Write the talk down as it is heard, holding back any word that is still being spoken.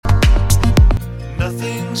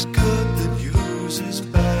Nothing's good that uses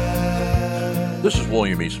bad. This is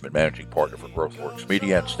William Eastman, Managing Partner for GrowthWorks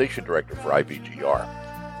Media and Station Director for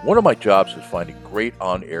IBGR. One of my jobs is finding great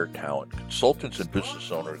on-air talent, consultants and business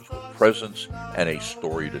owners with presence and a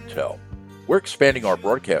story to tell. We're expanding our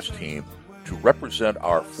broadcast team to represent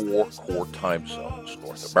our 4 core time zones: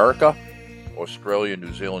 North America, Australia,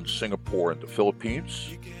 New Zealand, Singapore, and the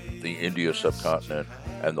Philippines, the India subcontinent,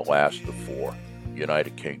 and the last of 4,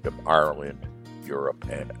 United Kingdom, Ireland, Europe,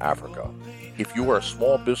 and Africa. If you are a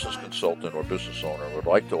small business consultant or business owner and would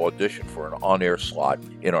like to audition for an on-air slot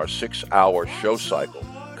in our 6-hour show cycle,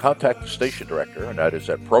 contact the station director, and that is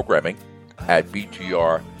at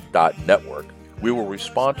programming@bgr.network. We will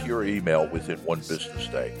respond to your email within 1 business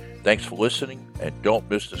day. Thanks for listening, and don't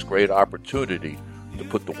miss this great opportunity to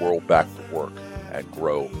put the world back to work and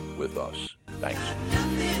grow with us. Thanks.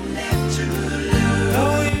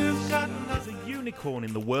 As a unicorn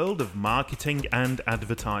in the world of marketing and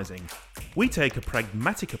advertising, we take a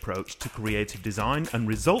pragmatic approach to creative design and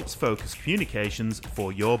results-focused communications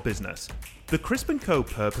for your business. The Crisp & Co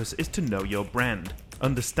purpose is to know your brand,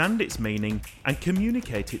 understand its meaning, and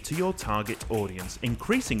communicate it to your target audience,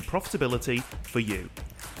 increasing profitability for you.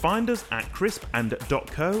 Find us at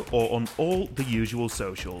crisp&co or on all the usual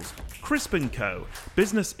socials. Crisp & Co.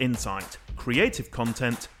 Business insight, creative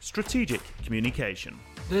content, strategic communication.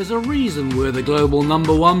 There's a reason we're the global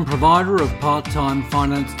 #1 provider of part-time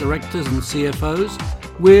finance directors and CFOs.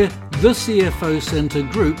 We're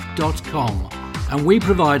thecfocentergroup.com, and we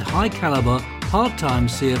provide high-caliber part-time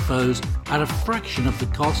CFOs at a fraction of the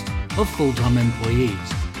cost of full-time employees.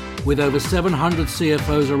 With over 700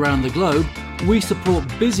 CFOs around the globe, we support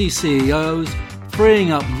busy CEOs,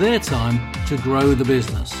 freeing up their time to grow the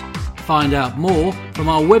business. Find out more from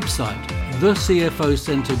our website,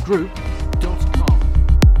 thecfocentergroup.com.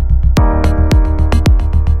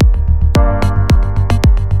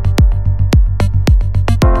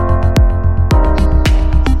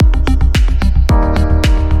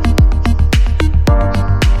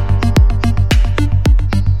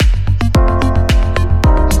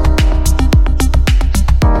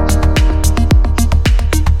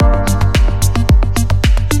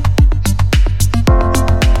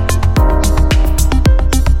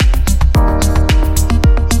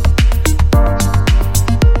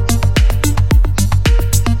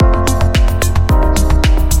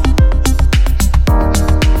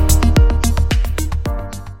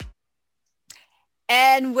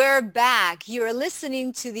 And we're back. You're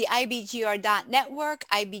listening to the IBGR.network.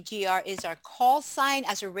 IBGR is our call sign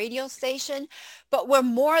as a radio station, but we're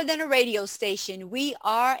more than a radio station. We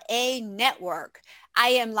are a network. I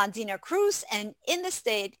am Londina Cruz, and in the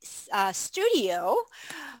studio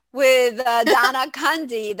with Donna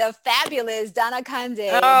Kunde, the fabulous Donna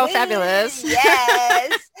Kunde. Oh, fabulous.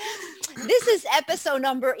 Yes. This is episode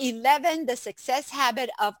number 11, The Success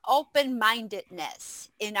Habit of Open-Mindedness,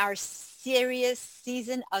 in our serious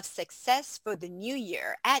season of success for the new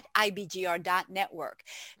year at IBGR.network.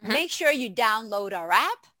 Mm-hmm. Make sure you download our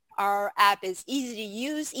app. Our app is easy to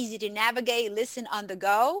use, easy to navigate, listen on the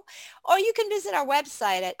go. Or you can visit our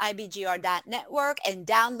website at IBGR.network and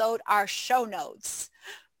download our show notes.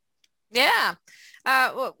 Yeah.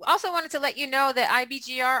 Also wanted to let you know that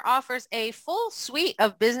IBGR offers a full suite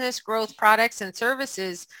of business growth products and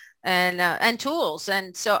services and tools.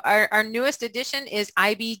 And so our newest edition is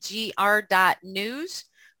IBGR.news,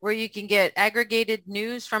 where you can get aggregated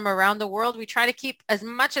news from around the world. We try to keep as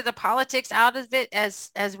much of the politics out of it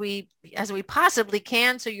as we possibly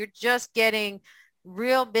can. So you're just getting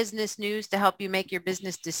real business news to help you make your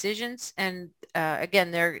business decisions. And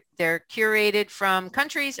again, they're curated from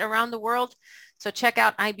countries around the world. So check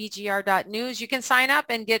out IBGR.news. You can sign up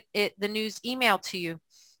and get the news emailed to you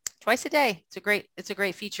twice a day. It's a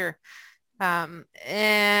great feature.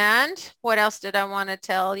 And what else did I want to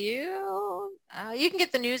tell you? You can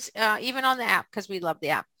get the news even on the app, because we love the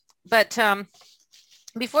app. But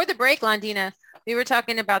before the break, Londina, we were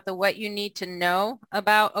talking about what you need to know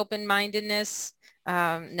about open-mindedness,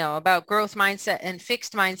 about growth mindset and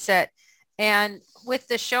fixed mindset. And with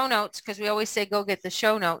the show notes, because we always say go get the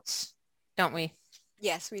show notes, don't we?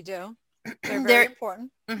 Yes, we do. They're very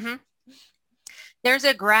important. Mm-hmm. There's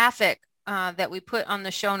a graphic that we put on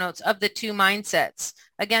the show notes of the 2 mindsets.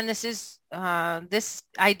 Again, this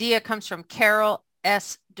idea comes from Carol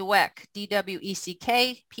S. Dweck,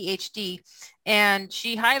 D-W-E-C-K, PhD, and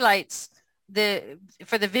she highlights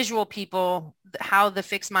for the visual people how the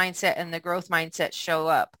fixed mindset and the growth mindset show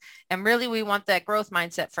up. And really, we want that growth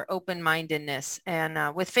mindset for open-mindedness.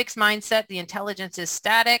 And with fixed mindset, the intelligence is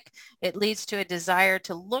static. It leads to a desire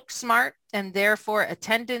to look smart and therefore a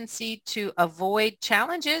tendency to avoid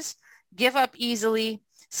challenges give up easily,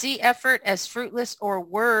 see effort as fruitless or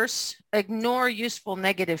worse, ignore useful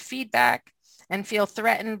negative feedback, and feel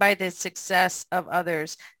threatened by the success of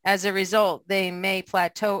others. As a result, they may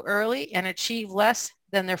plateau early and achieve less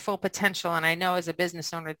than their full potential. And I know as a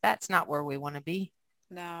business owner, that's not where we want to be.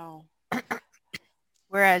 No.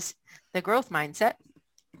 Whereas the growth mindset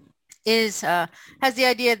has the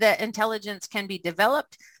idea that intelligence can be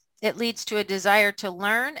developed. It leads to a desire to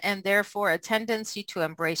learn and therefore a tendency to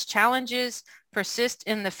embrace challenges, persist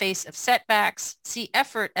in the face of setbacks, see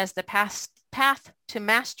effort as the path to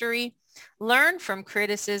mastery, learn from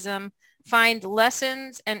criticism, find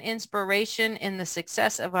lessons and inspiration in the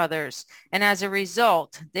success of others. And as a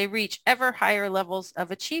result, they reach ever higher levels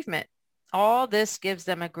of achievement. All this gives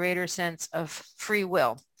them a greater sense of free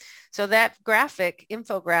will. So that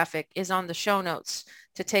infographic is on the show notes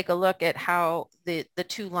to take a look at how the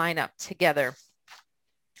two line up together.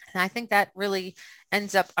 And I think that really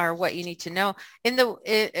ends up our what you need to know. In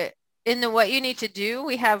the what you need to do,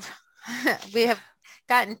 we have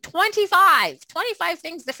gotten 25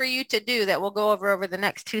 things for you to do that we'll go over the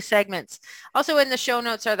next two segments. Also in the show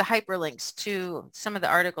notes are the hyperlinks to some of the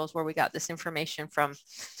articles where we got this information from.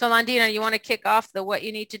 So Londina, you want to kick off the what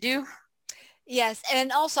you need to do? Yes,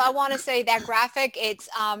 and also I want to say that graphic,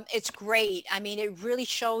 it's great. I mean, it really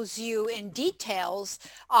shows you in details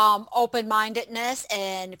open-mindedness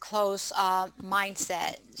and closed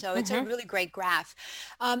mindset. So it's a really great graph.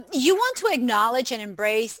 You want to acknowledge and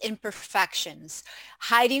embrace imperfections.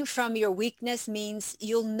 Hiding from your weakness means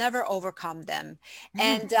you'll never overcome them,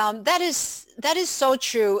 and that is so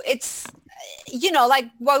true. It's like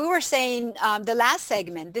what we were saying the last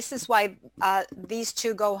segment. This is why these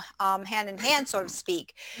two go hand in hand, so to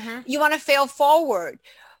speak. You want to fail forward.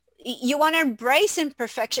 You want to embrace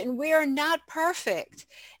imperfection. We are not perfect.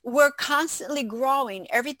 We're constantly growing.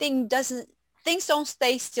 Things don't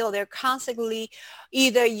stay still. They're constantly,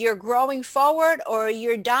 either you're growing forward or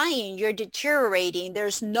you're dying, you're deteriorating.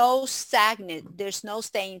 There's no stagnant. There's no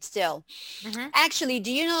staying still. Actually,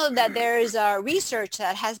 do you know that there is research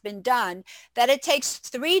that has been done that it takes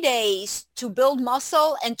 3 days to build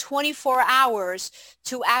muscle and 24 hours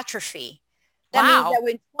to atrophy? That means that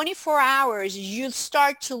within 24 hours, you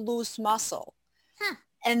start to lose muscle.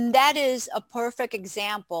 And that is a perfect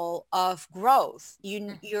example of growth.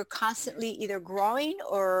 You're constantly either growing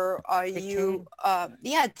or are you,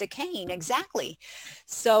 decaying. Exactly.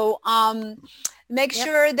 So make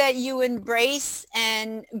sure that you embrace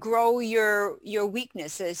and grow your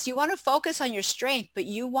weaknesses. You want to focus on your strength, but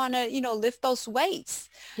you want to, lift those weights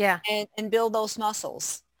and build those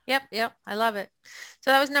muscles. Yep. I love it.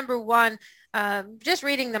 So that was number one. Just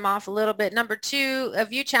reading them off a little bit. Number two,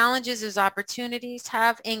 view challenges as opportunities.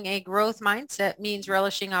 Having a growth mindset means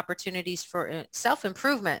relishing opportunities for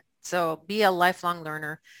self-improvement. So be a lifelong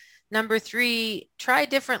learner. Number three, try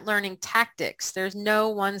different learning tactics. There's no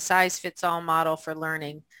one size fits all model for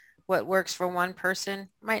learning. What works for one person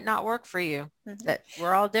might not work for you. That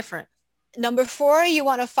we're all different. Number four, you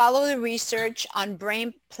want to follow the research on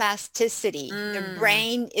brain plasticity. The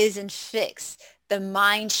brain isn't fixed. The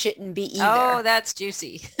mind shouldn't be either. Oh, that's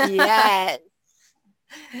juicy. Yes.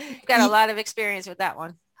 You've got a lot of experience with that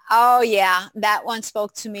one. Oh, yeah. That one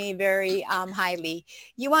spoke to me very highly.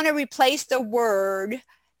 You want to replace the word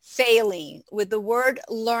failing with the word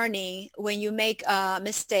learning when you make a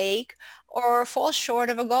mistake or fall short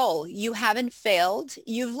of a goal. You haven't failed.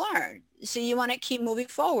 You've learned. So you want to keep moving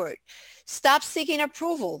forward. Stop seeking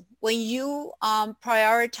approval. When you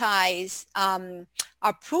prioritize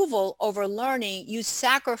approval over learning, you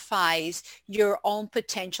sacrifice your own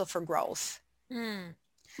potential for growth.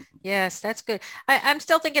 Yes, that's good. I'm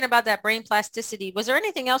still thinking about that brain plasticity. Was there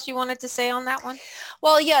anything else you wanted to say on that one?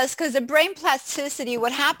 Well, yes, because the brain plasticity,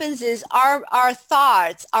 what happens is our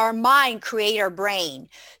thoughts, our mind create our brain.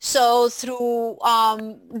 So through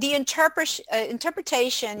the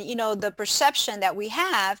interpretation, the perception that we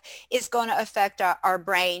have is going to affect our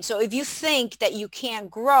brain. So if you think that you can't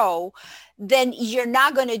grow, then you're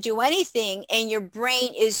not going to do anything, and your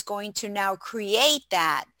brain is going to now create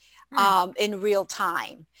that in real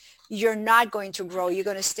time. You're not going to grow. You're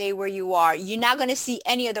going to stay where you are. You're not going to see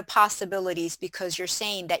any of the possibilities because you're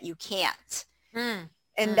saying that you can't. And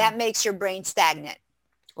that makes your brain stagnant.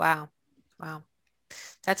 Wow.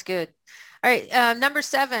 That's good. All right. Number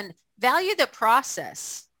 7, value the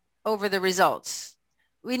process over the results.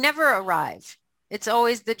 We never arrive. It's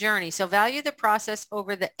always the journey. So value the process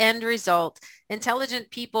over the end result.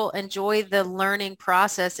 Intelligent people enjoy the learning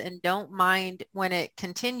process and don't mind when it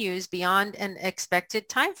continues beyond an expected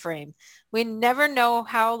time frame. We never know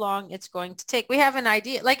how long it's going to take. We have an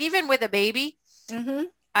idea, like even with a baby,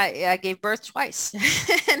 I gave birth twice.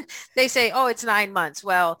 And they say, oh, it's 9 months.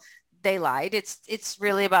 Well, they lied. It's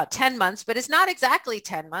really about 10 months, but it's not exactly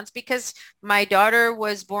 10 months because my daughter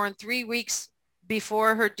was born 3 weeks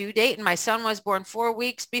before her due date and my son was born 4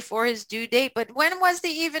 weeks before his due date. But when was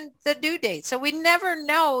even the due date? So we never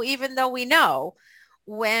know, even though we know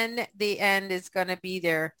when the end is going to be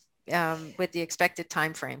there with the expected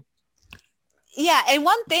time frame. Yeah, and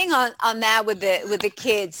one thing on that with the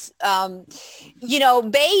kids,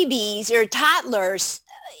 babies or toddlers,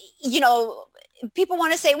 people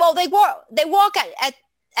want to say, well, they walk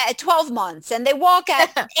at 12 months and they walk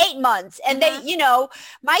at 8 months and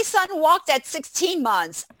my son walked at 16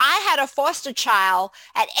 months. I had a foster child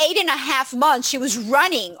at 8.5 months. She was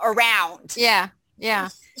running around. Yeah.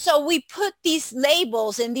 So we put these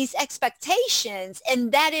labels and these expectations,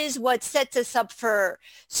 and that is what sets us up for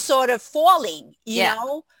sort of falling, you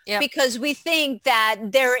know, because we think that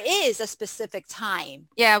there is a specific time.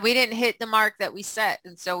 Yeah, we didn't hit the mark that we set,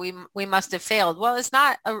 and so we must have failed. Well, it's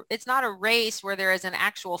not a race where there is an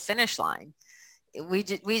actual finish line. We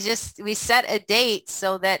set a date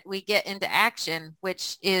so that we get into action,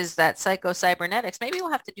 which is that psycho-cybernetics. Maybe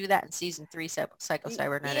we'll have to do that in season 3,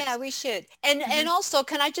 psycho-cybernetics. Yeah, we should. And also,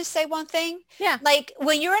 can I just say one thing? Yeah. Like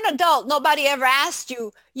when you're an adult, nobody ever asked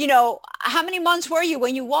you, how many months were you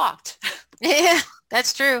when you walked? Yeah,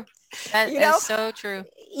 that's true. That is so true.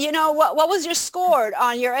 What was your score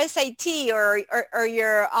on your SAT or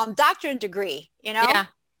your doctorate degree? Yeah.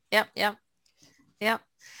 Yep.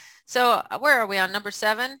 So where are we on number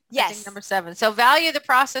 7? Yes. I think number 7. So value the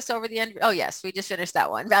process over the end. Oh, yes. We just finished that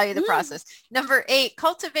one. Value the process. Number 8,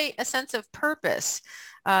 cultivate a sense of purpose.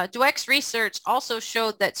 Dweck's research also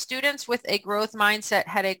showed that students with a growth mindset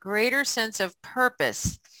had a greater sense of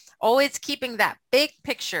purpose, always keeping that big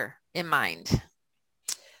picture in mind.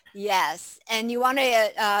 Yes. And you want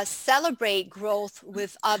to celebrate growth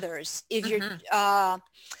with others.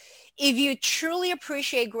 If you truly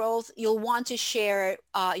appreciate growth, you'll want to share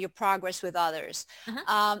your progress with others.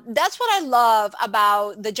 That's what I love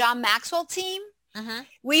about the John Maxwell team.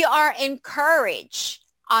 We are encouraged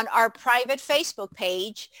on our private Facebook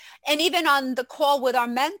page and even on the call with our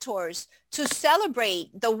mentors to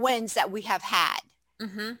celebrate the wins that we have had.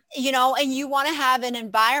 And you want to have an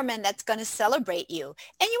environment that's going to celebrate you.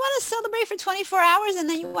 And you want to celebrate for 24 hours and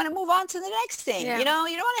then you want to move on to the next thing. You don't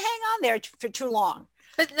want to hang on there for too long.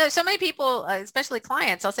 But no, so many people, especially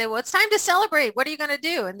clients, I'll say, well, it's time to celebrate. What are you going to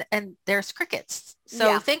do? And there's crickets.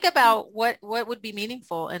 So think about what would be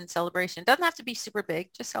meaningful in celebration. It doesn't have to be super big.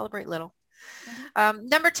 Just celebrate little.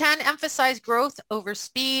 Number 10, emphasize growth over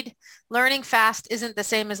speed. Learning fast isn't the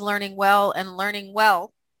same as learning well, and learning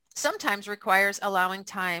well sometimes requires allowing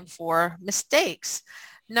time for mistakes.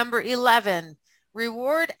 Number 11,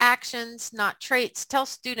 reward actions, not traits. Tell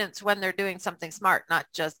students when they're doing something smart, not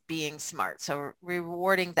just being smart. So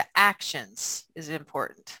rewarding the actions is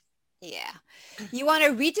important. Yeah. You want to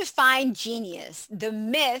redefine genius. The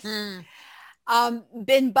myth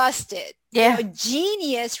been busted. Yeah.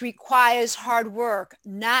 Genius requires hard work,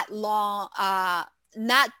 not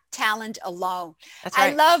talent alone. That's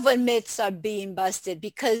right. I love when myths are being busted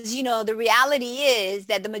because, the reality is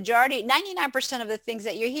that the majority, 99% of the things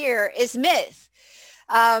that you hear is myth.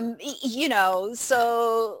 Hard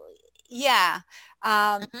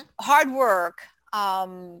work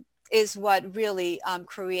is what really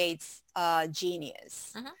creates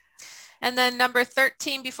genius. And then number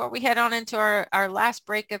 13, before we head on into our last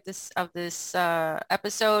break of this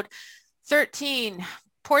episode, 13,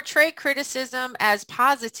 portray criticism as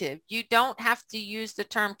positive. You don't have to use the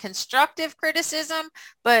term constructive criticism,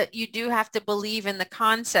 but you do have to believe in the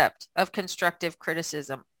concept of constructive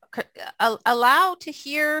criticism. Allow to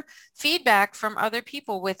hear feedback from other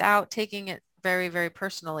people without taking it very, very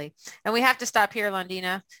personally. And we have to stop here,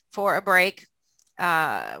 Londina, for a break.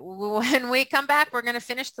 When we come back, we're going to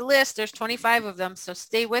finish the list. There's 25 of them. So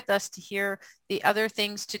stay with us to hear the other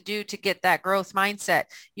things to do to get that growth mindset.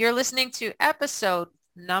 You're listening to episode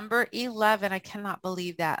number 11. I cannot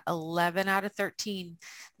believe that. 11 out of 13.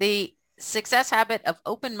 The Success Habit of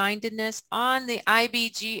Open-Mindedness on the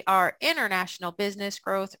IBGR International Business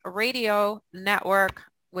Growth Radio Network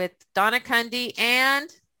with Donna Kunde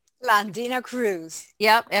and Londina Cruz.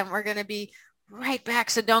 Yep. And we're going to be right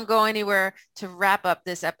back. So don't go anywhere to wrap up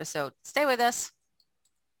this episode. Stay with us.